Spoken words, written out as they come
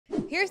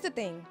Here's the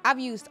thing. I've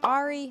used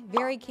Ari,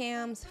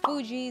 Varicams,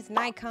 Fujis,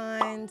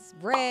 Nikons,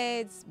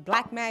 Reds,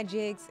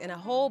 Blackmagics, and a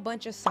whole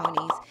bunch of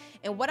Sonys.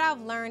 And what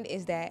I've learned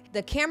is that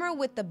the camera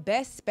with the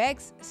best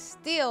specs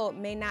still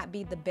may not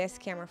be the best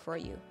camera for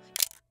you.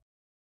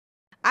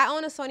 I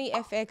own a Sony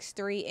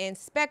FX3, and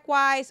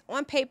spec-wise,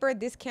 on paper,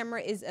 this camera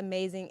is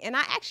amazing, and I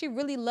actually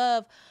really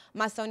love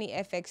my Sony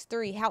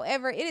FX3.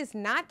 However, it is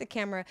not the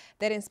camera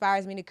that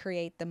inspires me to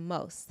create the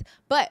most.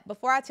 But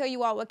before I tell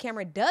you all what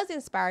camera does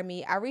inspire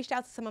me, I reached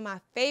out to some of my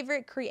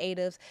favorite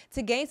creatives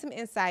to gain some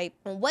insight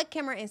on what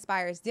camera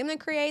inspires them to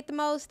create the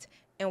most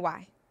and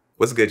why.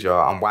 What's good,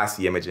 y'all? I'm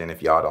YC Imaging.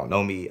 If y'all don't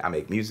know me, I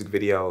make music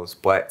videos,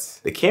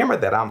 but the camera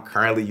that I'm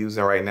currently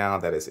using right now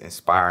that is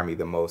inspiring me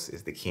the most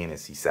is the Canon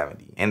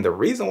C70. And the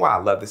reason why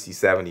I love the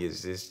C70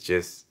 is it's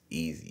just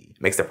easy.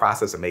 It makes the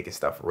process of making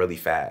stuff really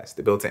fast.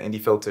 The built-in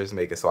ND filters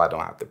make it so I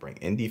don't have to bring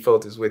ND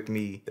filters with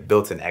me. The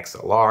built-in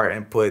XLR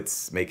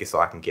inputs make it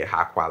so I can get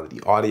high quality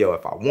audio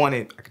if I want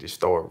it. I can just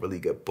throw a really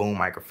good boom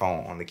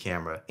microphone on the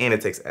camera, and it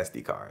takes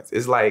SD cards.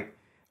 It's like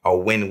a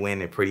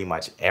win-win in pretty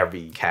much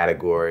every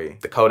category.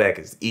 The codec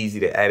is easy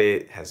to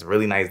edit, has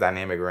really nice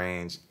dynamic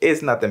range.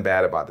 It's nothing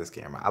bad about this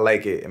camera. I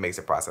like it. It makes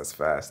the process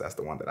fast. That's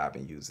the one that I've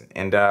been using.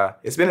 And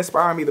it's been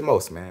inspiring me the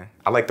most, man.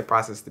 I like the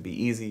process to be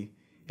easy,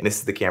 and this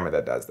is the camera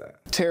that does that.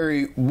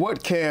 Terry,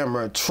 what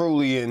camera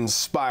truly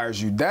inspires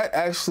you? That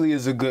actually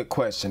is a good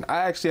question.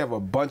 I actually have a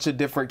bunch of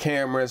different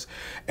cameras,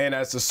 and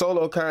as a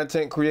solo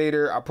content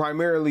creator, I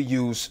primarily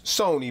use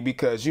Sony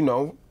because, you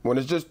know, when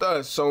it's just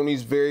us,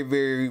 Sony's very,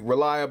 very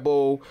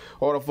reliable.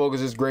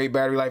 Autofocus is great,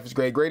 battery life is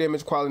great, great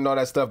image quality and all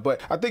that stuff.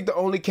 But I think the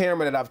only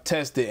camera that I've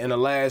tested in the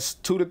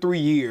last 2 to 3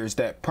 years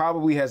that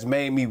probably has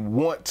made me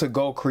want to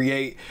go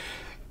create,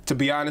 to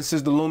be honest,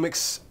 is the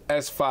Lumix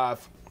S5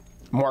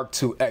 Mark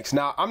II X.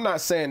 Now, I'm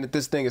not saying that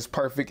this thing is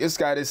perfect. It's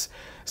got its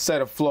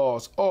set of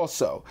flaws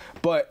also.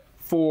 But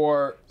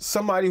for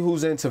somebody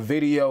who's into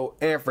video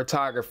and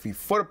photography,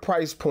 for the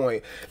price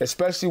point,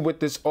 especially with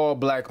this all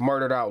black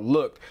murdered out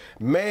look,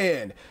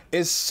 man,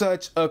 it's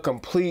such a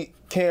complete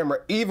camera,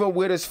 even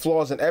with its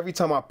flaws, and every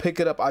time I pick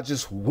it up, I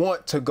just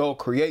want to go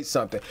create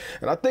something.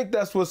 And I think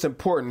that's what's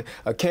important,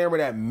 a camera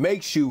that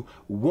makes you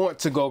want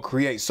to go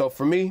create. So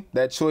for me,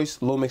 that choice,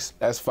 Lumix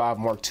S5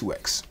 Mark II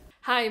X.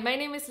 Hi, my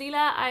name is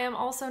Lila. I am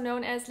also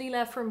known as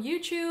Lila from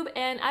YouTube,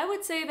 and I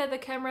would say that the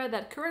camera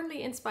that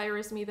currently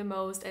inspires me the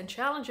most and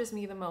challenges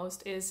me the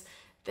most is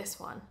this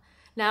one.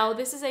 Now,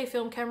 this is a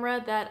film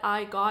camera that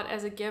I got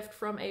as a gift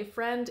from a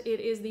friend.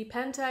 It is the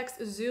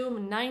Pentax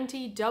Zoom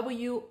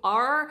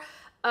 90WR.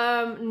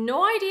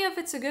 No idea if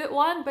it's a good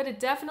one, but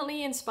it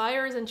definitely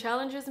inspires and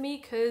challenges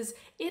me because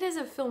it is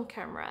a film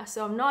camera.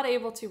 So I'm not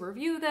able to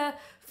review the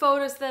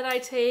photos that I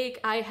take.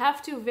 I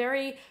have to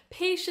very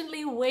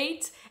patiently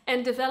wait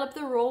and develop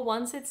the roll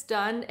once it's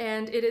done,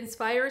 and it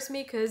inspires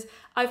me because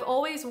I've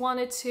always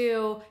wanted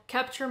to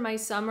capture my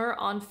summer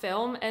on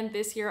film, and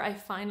this year I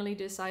finally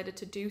decided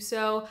to do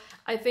so.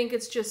 I think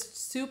it's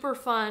just super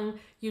fun.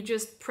 You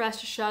just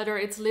press shutter.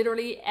 It's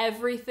literally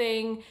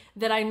everything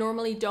that I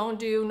normally don't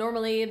do.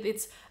 Normally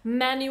it's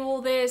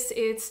manual this,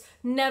 it's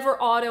never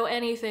auto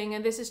anything,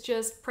 and this is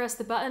just press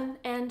the button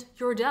and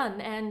you're done.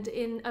 And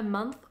in a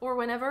month or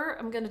whenever,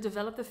 I'm gonna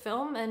develop the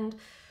film, and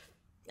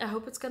I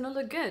hope it's gonna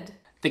look good.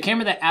 The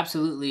camera that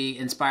absolutely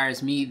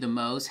inspires me the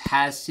most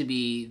has to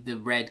be the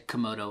Red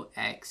Komodo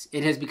X.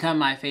 It has become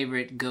my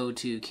favorite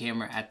go-to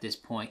camera at this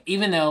point,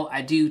 even though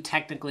I do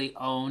technically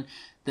own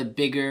the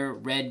bigger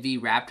Red V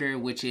Raptor,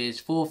 which is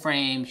full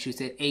frame, shoots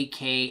at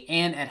 8K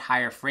and at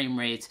higher frame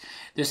rates.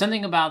 There's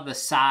something about the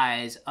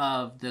size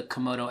of the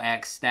Komodo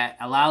X that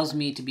allows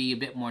me to be a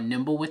bit more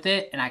nimble with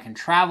it, and I can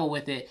travel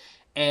with it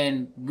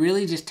and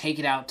really just take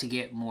it out to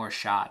get more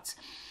shots.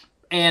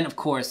 And of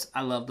course,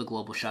 I love the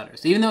global shutter.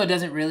 So even though it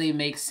doesn't really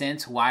make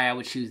sense why I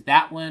would choose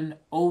that one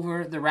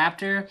over the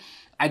Raptor,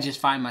 I just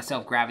find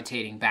myself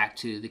gravitating back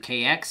to the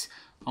KX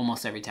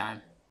almost every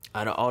time.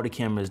 Out of all the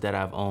cameras that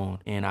I've owned,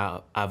 and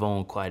I've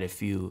owned quite a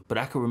few, but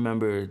I can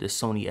remember the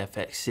Sony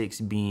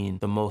FX6 being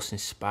the most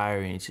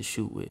inspiring to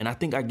shoot with. And I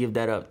think I give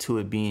that up to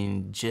it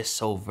being just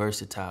so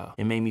versatile.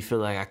 It made me feel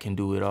like I can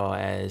do it all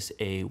as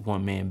a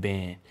one-man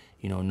band.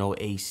 You know, no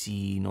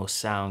AC, no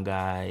sound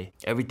guy.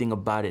 Everything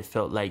about it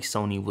felt like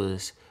Sony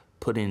was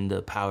putting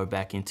the power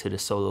back into the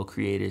solo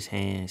creator's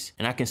hands.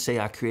 And I can say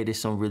I created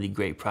some really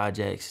great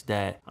projects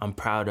that I'm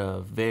proud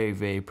of, very,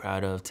 very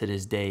proud of to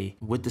this day.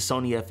 With the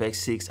Sony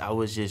FX6, I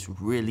was just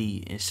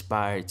really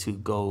inspired to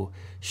go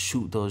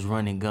shoot those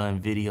run and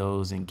gun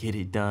videos and get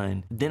it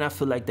done. Then I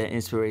feel like that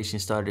inspiration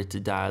started to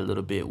die a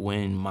little bit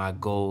when my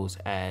goals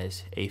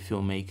as a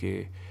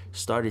filmmaker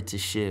started to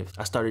shift.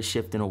 I started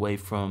shifting away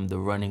from the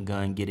run and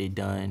gun, get it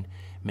done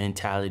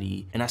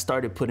mentality, and I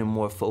started putting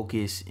more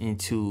focus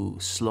into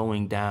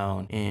slowing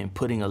down and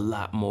putting a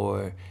lot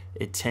more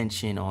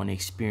attention on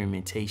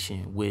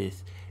experimentation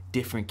with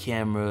different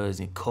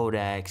cameras and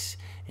Kodaks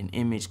and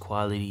image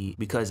quality,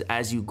 because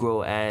as you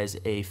grow as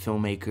a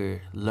filmmaker,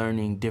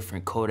 learning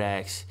different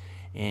Kodaks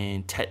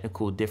and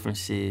technical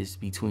differences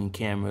between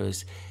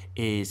cameras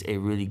is a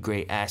really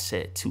great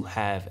asset to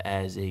have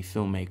as a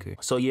filmmaker.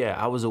 So yeah,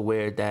 I was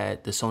aware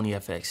that the Sony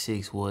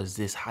FX6 was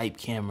this hype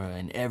camera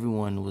and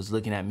everyone was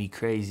looking at me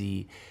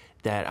crazy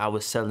that I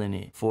was selling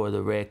it for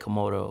the red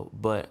Komodo,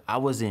 but I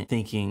wasn't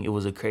thinking it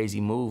was a crazy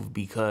move,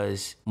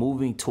 because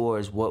moving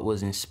towards what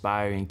was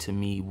inspiring to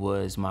me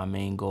was my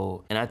main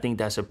goal. And I think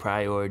that's a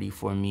priority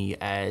for me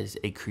as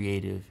a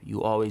creative.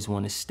 You always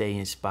want to stay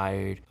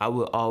inspired. I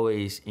would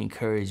always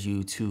encourage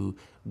you to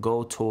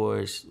go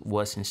towards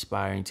what's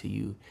inspiring to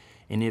you.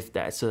 And if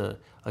that's a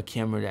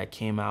camera that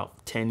came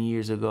out 10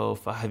 years ago,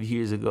 5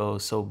 years ago,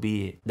 so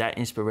be it. That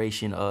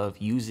inspiration of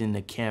using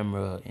the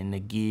camera and the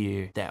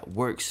gear that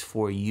works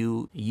for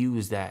you,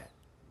 use that.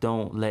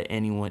 Don't let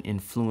anyone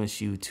influence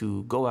you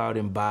to go out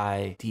and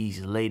buy these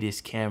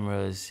latest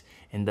cameras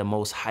and the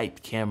most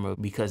hyped camera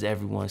because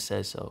everyone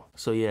says so.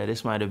 So yeah,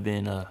 this might have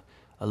been a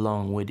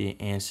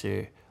long-winded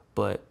answer,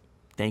 but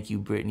thank you,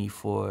 Brittney,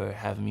 for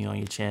having me on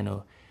your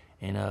channel.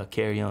 And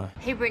carry on.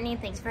 Hey Brittney,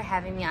 thanks for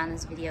having me on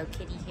this video.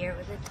 Kitty here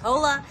with a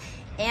Tola.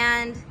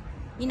 And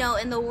you know,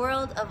 in the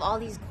world of all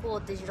these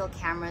cool digital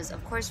cameras,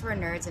 of course we're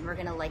nerds and we're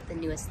gonna like the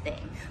newest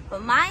thing.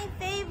 But my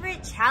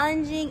favorite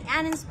challenging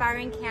and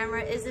inspiring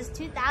camera is this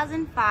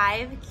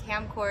 2005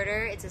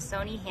 camcorder. It's a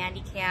Sony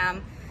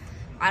Handycam.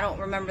 I don't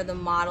remember the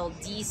model,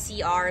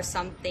 DCR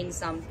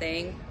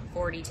something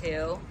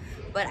 42.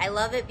 But I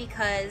love it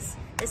because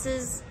this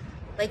is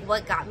like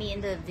what got me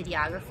into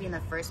videography in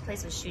the first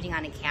place, was shooting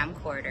on a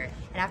camcorder.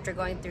 And after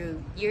going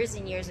through years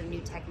and years of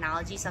new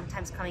technology,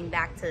 sometimes coming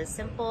back to a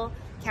simple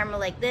camera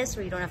like this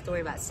where you don't have to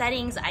worry about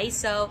settings,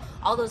 ISO,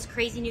 all those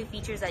crazy new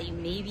features that you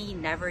maybe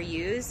never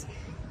use,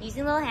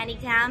 using a little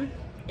Handycam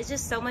is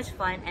just so much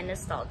fun and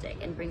nostalgic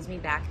and brings me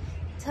back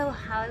to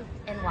how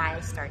and why I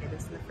started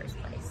this in the first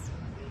place.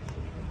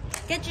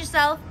 Get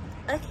yourself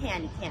a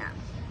Handycam.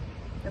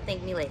 You'll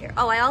thank me later.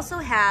 Oh, I also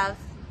have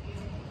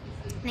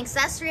an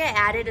accessory I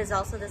added is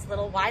also this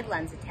little wide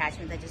lens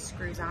attachment that just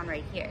screws on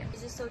right here.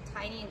 It's just so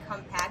tiny and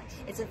compact.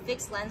 It's a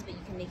fixed lens, but you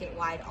can make it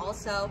wide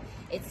also.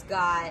 It's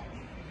got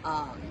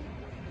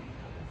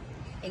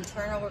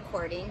internal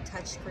recording,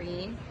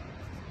 touchscreen,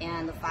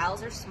 and the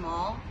files are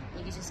small.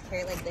 You can just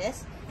carry it like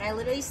this. And I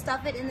literally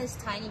stuff it in this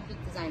tiny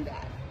Peak Design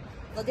bag.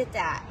 Look at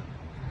that.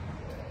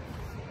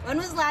 When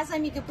was the last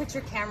time you could put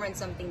your camera in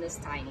something this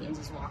tiny and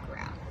just walk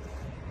around?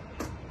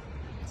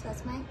 So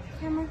that's my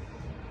camera.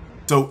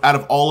 So out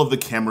of all of the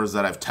cameras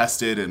that I've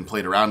tested and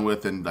played around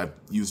with, and I've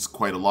used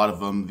quite a lot of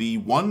them, the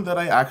one that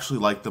I actually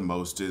like the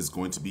most is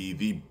going to be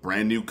the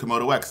brand new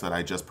Komodo X that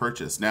I just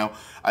purchased. Now,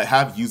 I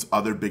have used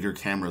other bigger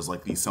cameras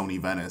like the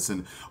Sony Venice,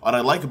 and what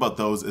I like about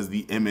those is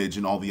the image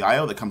and all the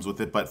I/O that comes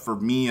with it. But for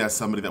me, as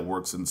somebody that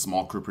works in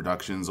small crew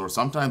productions or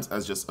sometimes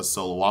as just a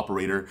solo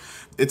operator,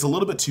 it's a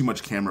little bit too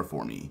much camera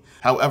for me.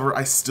 However,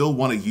 I still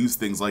want to use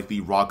things like the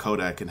raw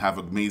codec and have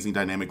amazing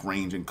dynamic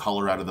range and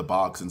color out of the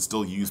box and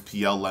still use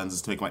PL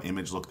lenses to make my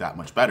image look that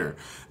much better.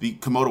 The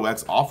Komodo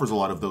X offers a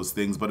lot of those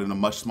things, but in a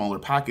much smaller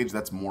package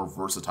that's more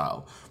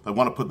versatile. If I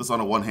want to put this on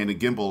a one-handed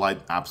gimbal,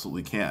 I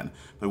absolutely can.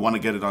 If I want to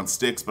get it on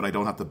sticks, but I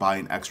don't have to buy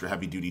an extra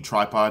heavy-duty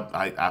tripod,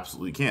 I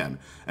absolutely can.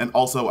 And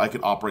also, I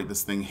could operate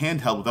this thing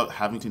handheld without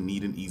having to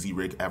need an easy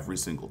rig every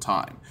single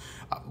time.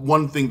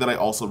 One thing that I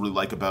also really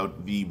like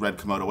about the Red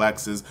Komodo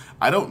X is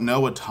I don't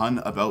know a ton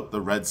about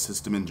the Red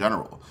system in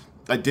general.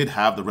 I did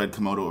have the Red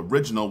Komodo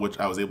original, which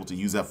I was able to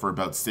use that for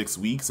about 6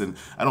 weeks, and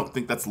I don't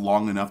think that's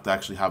long enough to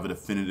actually have a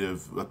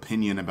definitive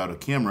opinion about a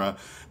camera,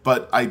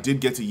 but I did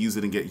get to use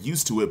it and get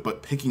used to it.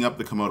 But picking up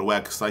the Komodo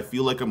X, I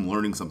feel like I'm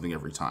learning something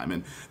every time,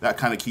 and that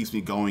kind of keeps me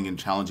going and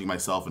challenging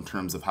myself in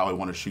terms of how I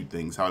want to shoot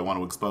things, how I want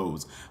to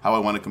expose, how I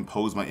want to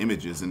compose my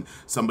images. And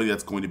somebody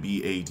that's going to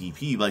be a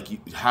DP,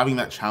 like, having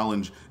that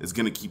challenge is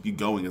going to keep you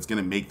going. It's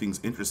going to make things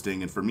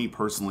interesting, and for me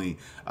personally,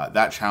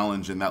 that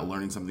challenge and that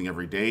learning something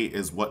every day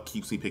is what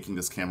keeps me picking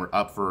this camera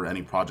up for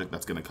any project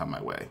that's going to come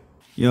my way.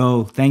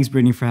 Yo, thanks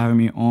Brittney for having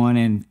me on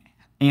and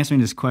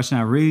answering this question.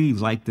 I really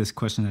like this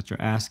question that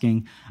you're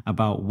asking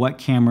about what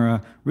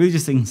camera really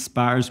just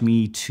inspires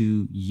me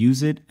to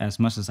use it as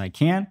much as I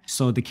can.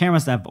 So the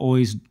cameras that I've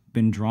always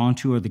been drawn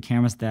to are the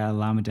cameras that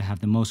allow me to have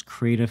the most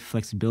creative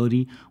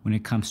flexibility when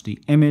it comes to the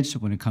image,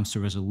 when it comes to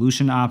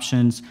resolution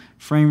options,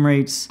 frame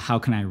rates, how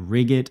can I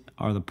rig it,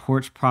 are the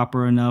ports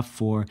proper enough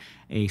for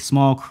a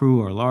small crew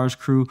or a large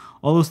crew.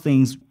 All those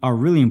things are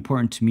really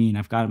important to me, and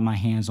I've gotten my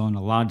hands on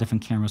a lot of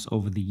different cameras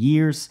over the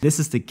years. This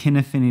is the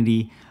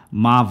Kinefinity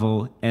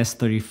Mavo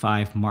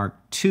S35 Mark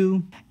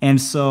II. And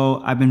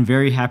so I've been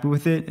very happy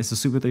with it. It's a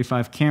Super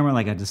 35 camera,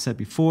 like I just said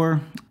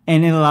before,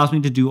 and it allows me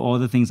to do all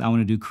the things I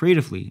want to do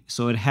creatively.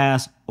 So it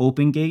has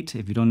open gate.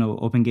 If you don't know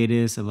what open gate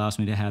is, it allows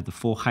me to have the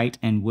full height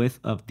and width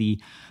of the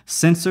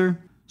sensor.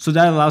 So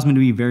that allows me to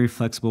be very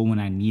flexible when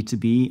I need to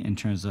be in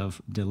terms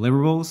of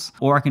deliverables,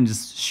 or I can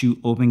just shoot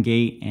open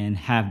gate and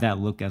have that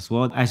look as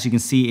well. As you can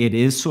see, it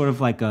is sort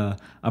of like a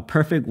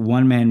perfect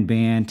one-man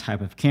band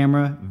type of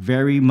camera,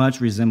 very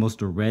much resembles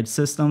the Red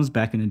systems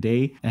back in the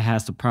day. It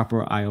has the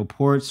proper I/O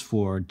ports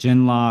for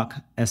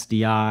Genlock,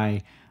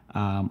 SDI,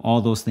 all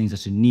those things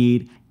that you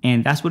need.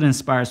 And that's what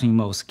inspires me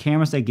most,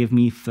 cameras that give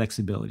me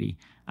flexibility.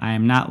 I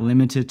am not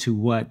limited to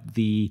what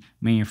the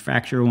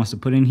manufacturer wants to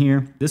put in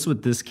here. This is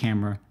what this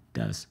camera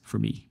does for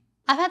me.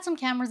 I've had some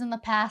cameras in the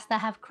past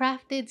that have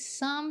crafted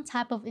some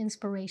type of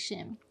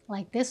inspiration,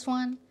 like this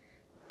one,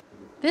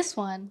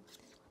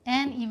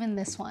 and even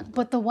this one.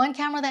 But the one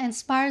camera that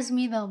inspires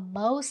me the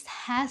most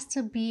has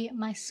to be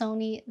my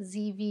Sony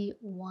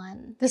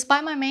ZV-1.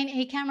 Despite my main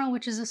A camera,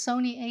 which is a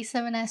Sony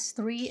a7S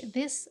III,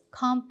 this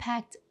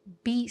compact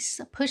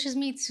beast pushes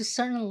me to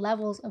certain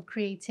levels of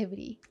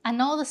creativity. I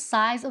know the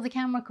size of the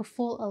camera could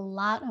fool a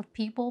lot of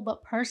people,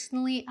 but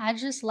personally, I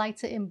just like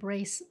to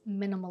embrace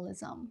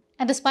minimalism.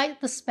 And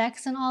despite the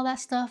specs and all that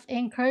stuff, it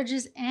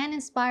encourages and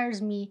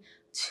inspires me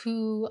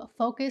to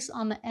focus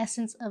on the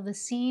essence of the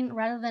scene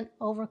rather than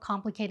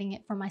overcomplicating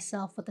it for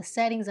myself with the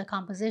settings, the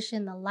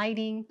composition, the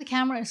lighting. The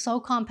camera is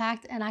so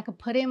compact and I could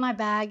put it in my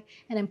bag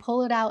and then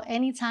pull it out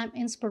anytime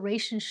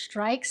inspiration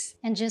strikes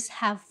and just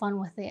have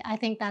fun with it. I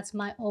think that's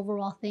my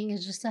overall thing,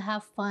 is just to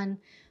have fun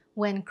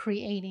when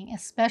creating,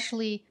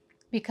 especially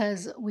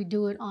because we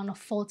do it on a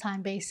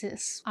full-time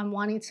basis. I'm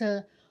wanting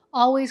to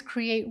always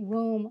create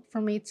room for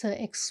me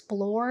to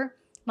explore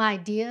my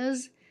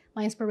ideas,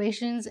 my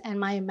inspirations, and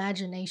my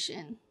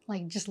imagination,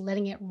 like just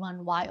letting it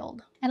run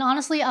wild. And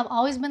honestly, I've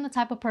always been the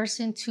type of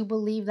person to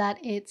believe that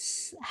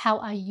it's how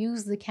I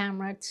use the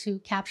camera to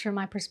capture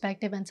my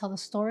perspective and tell the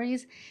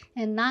stories,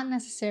 and not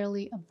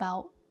necessarily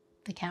about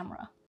the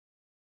camera.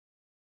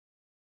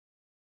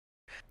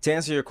 To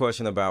answer your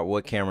question about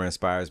what camera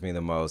inspires me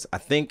the most, I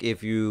think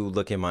if you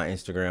look at my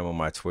Instagram or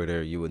my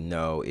Twitter, you would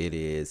know it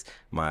is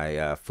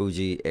my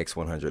Fuji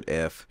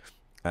X100F.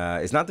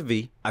 It's not the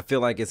V. I feel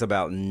like it's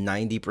about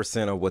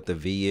 90% of what the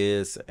V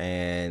is,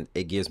 and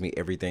it gives me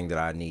everything that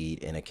I need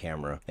in a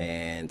camera.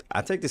 And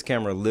I take this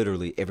camera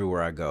literally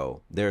everywhere I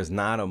go. There's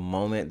not a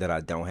moment that I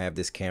don't have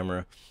this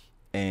camera,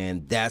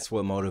 and that's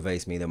what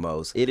motivates me the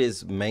most. It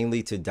is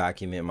mainly to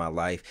document my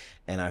life,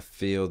 and I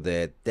feel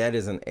that that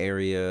is an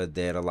area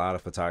that a lot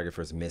of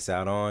photographers miss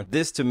out on.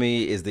 This to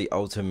me is the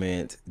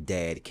ultimate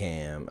dad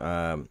cam.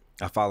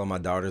 I follow my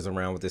daughters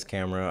around with this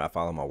camera. I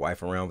follow my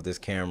wife around with this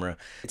camera.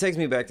 It takes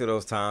me back to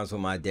those times when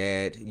my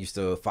dad used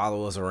to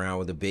follow us around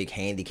with a big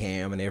handy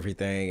cam and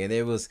everything. And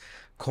it was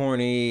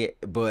corny,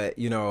 but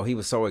you know, he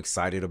was so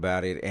excited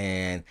about it.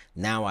 And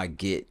now I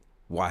get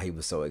why he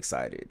was so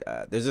excited.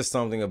 There's just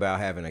something about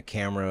having a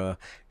camera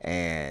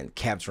and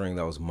capturing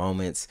those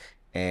moments.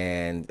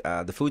 And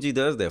the Fuji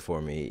does that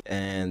for me.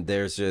 And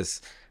there's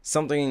just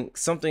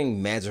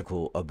something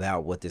magical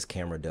about what this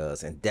camera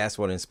does, and that's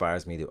what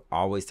inspires me to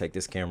always take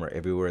this camera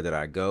everywhere that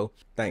I go.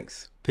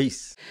 Thanks.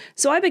 Peace.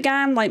 So I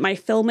began like my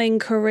filming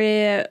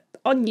career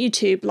on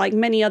YouTube like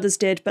many others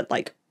did, but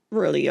like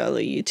really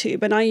early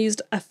YouTube, and I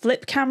used a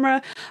flip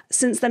camera.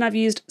 Since then I've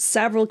used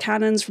several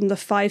Canons from the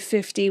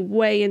 550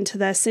 way into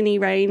their cine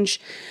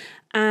range,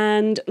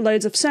 and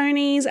loads of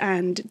Sonys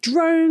and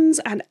drones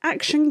and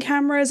action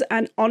cameras,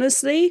 and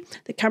honestly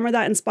the camera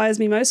that inspires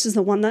me most is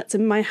the one that's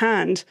in my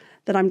hand,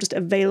 that I'm just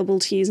available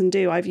to use and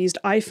do. I've used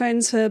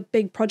iPhones for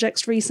big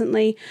projects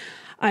recently.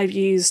 I've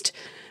used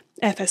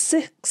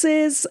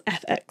FS6s,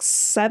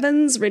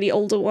 FX7s, really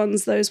older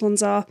ones, those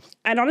ones are.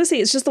 And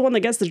honestly, it's just the one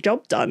that gets the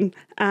job done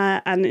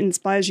and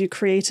inspires you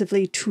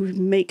creatively to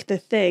make the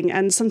thing.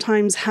 And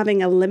sometimes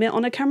having a limit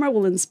on a camera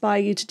will inspire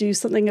you to do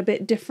something a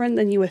bit different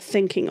than you were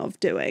thinking of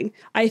doing.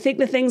 I think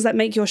the things that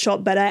make your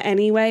shot better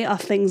anyway are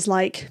things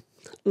like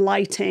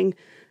lighting,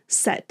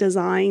 set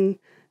design,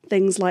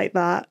 things like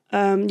that.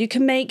 You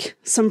can make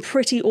some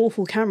pretty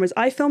awful cameras.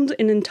 I filmed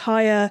an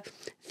entire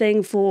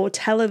thing for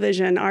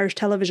television, Irish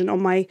television,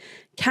 on my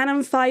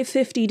Canon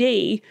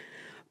 550D,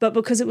 but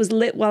because it was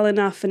lit well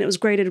enough and it was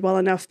graded well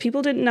enough,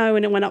 people didn't know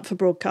and it went up for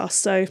broadcast.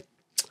 So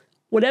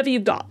whatever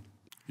you've got.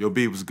 Yo,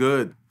 B, was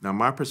good. Now,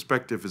 my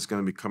perspective is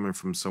going to be coming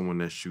from someone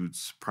that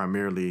shoots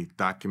primarily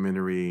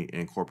documentary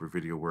and corporate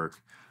video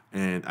work.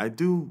 And I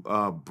do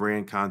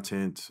brand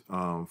content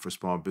for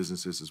small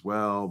businesses as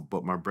well,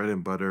 but my bread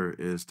and butter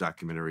is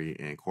documentary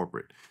and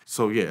corporate.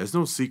 So yeah, it's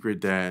no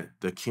secret that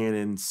the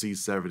Canon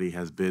C70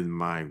 has been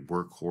my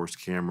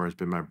workhorse camera. It's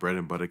been my bread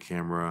and butter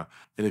camera.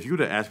 And if you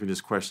would have asked me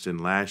this question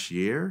last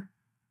year,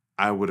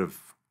 I would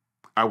have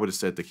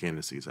said the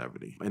Canon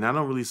C70. And I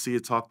don't really see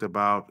it talked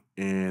about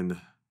in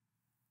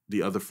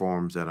the other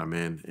forums that I'm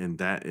in, and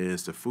that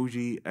is the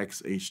Fuji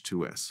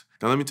X-H2S.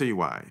 Now let me tell you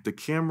why. The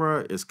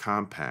camera is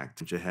compact.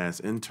 It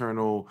has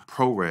internal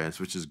ProRes,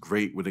 which is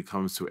great when it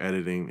comes to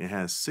editing. It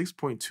has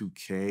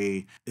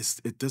 6.2K.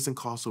 It doesn't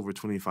cost over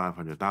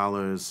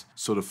 $2,500.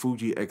 So the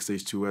Fuji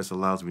X-H2S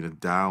allows me to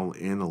dial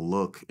in a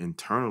look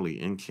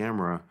internally in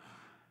camera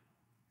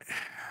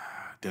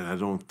that I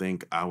don't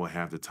think I will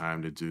have the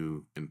time to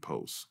do in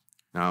post.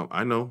 Now,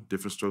 I know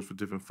different strokes for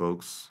different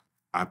folks.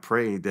 I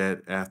pray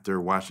that after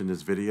watching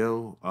this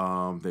video,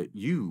 that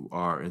you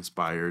are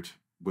inspired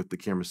with the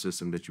camera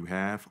system that you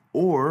have,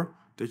 or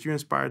that you're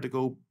inspired to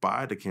go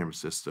buy the camera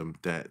system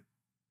that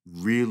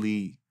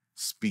really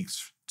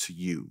speaks to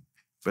you.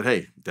 But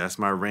hey, that's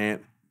my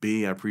rant.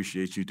 B, I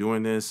appreciate you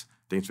doing this.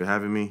 Thanks for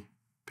having me.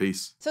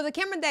 Peace. So the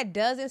camera that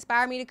does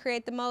inspire me to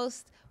create the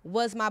most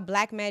was my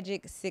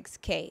Blackmagic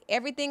 6K.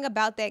 Everything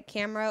about that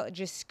camera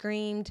just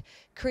screamed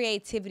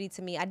creativity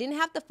to me. I didn't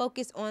have to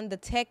focus on the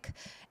tech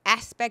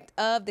aspect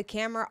of the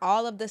camera,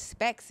 all of the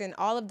specs and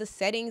all of the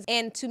settings.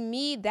 And to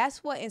me,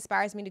 that's what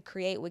inspires me to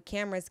create with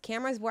cameras.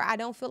 Cameras where I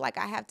don't feel like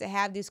I have to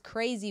have this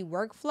crazy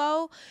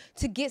workflow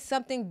to get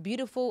something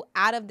beautiful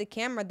out of the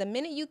camera. The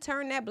minute you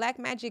turn that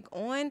Blackmagic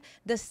on,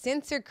 the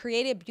sensor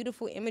created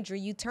beautiful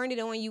imagery. You turned it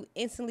on, you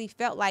instantly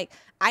felt like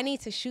I need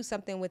to shoot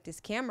something with this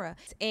camera.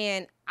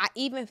 And I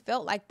even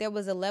felt like there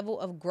was a level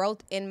of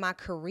growth in my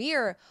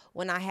career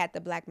when I had the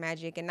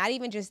Blackmagic. And not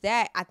even just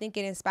that, I think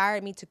it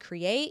inspired me to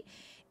create.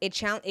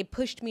 It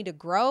pushed me to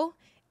grow,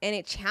 and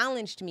it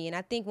challenged me. And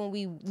I think when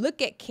we look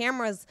at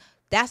cameras,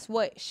 that's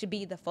what should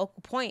be the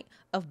focal point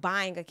of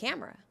buying a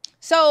camera.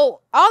 So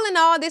all in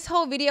all, this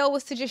whole video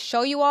was to just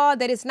show you all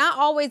that it's not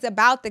always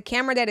about the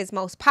camera that is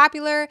most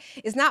popular.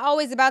 It's not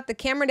always about the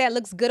camera that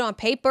looks good on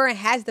paper and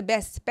has the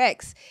best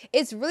specs.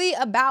 It's really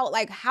about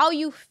like how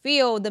you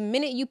feel the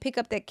minute you pick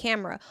up that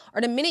camera,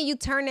 or the minute you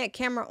turn that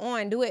camera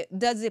on.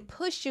 Does it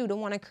push you to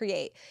want to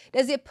create?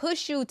 Does it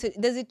push you to,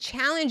 does it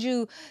challenge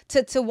you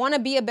to want to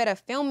be a better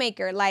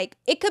filmmaker? Like,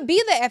 it could be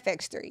the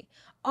FX3.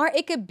 Or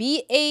it could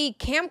be a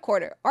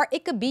camcorder, or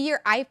it could be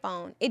your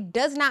iPhone. It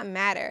does not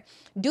matter.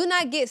 Do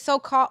not get so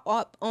caught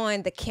up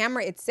on the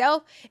camera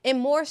itself, and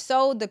more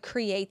so the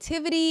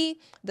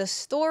creativity, the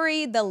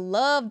story, the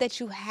love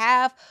that you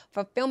have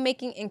for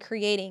filmmaking and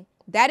creating.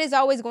 That is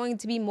always going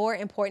to be more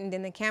important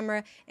than the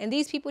camera, and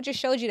these people just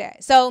showed you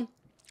that. So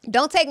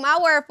don't take my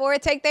word for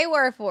it, take their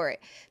word for it.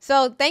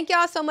 So thank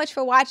y'all so much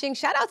for watching.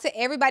 Shout out to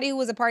everybody who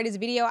was a part of this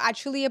video. I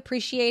truly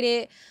appreciate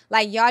it.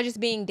 Like, y'all just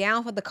being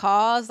down for the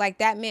cause, like,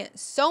 that meant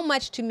so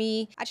much to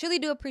me. I truly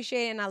do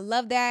appreciate it, and I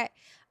love that.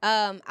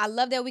 I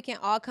love that we can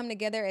all come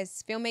together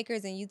as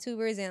filmmakers and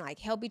YouTubers and like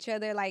help each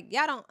other. Like,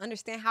 y'all don't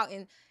understand how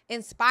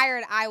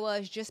inspired I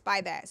was just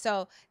by that.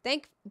 So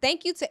thank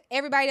you to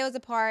everybody that was a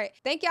part.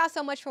 Thank y'all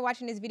so much for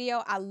watching this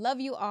video. I love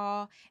you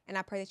all, and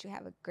I pray that you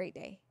have a great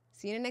day.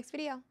 See you in the next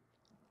video.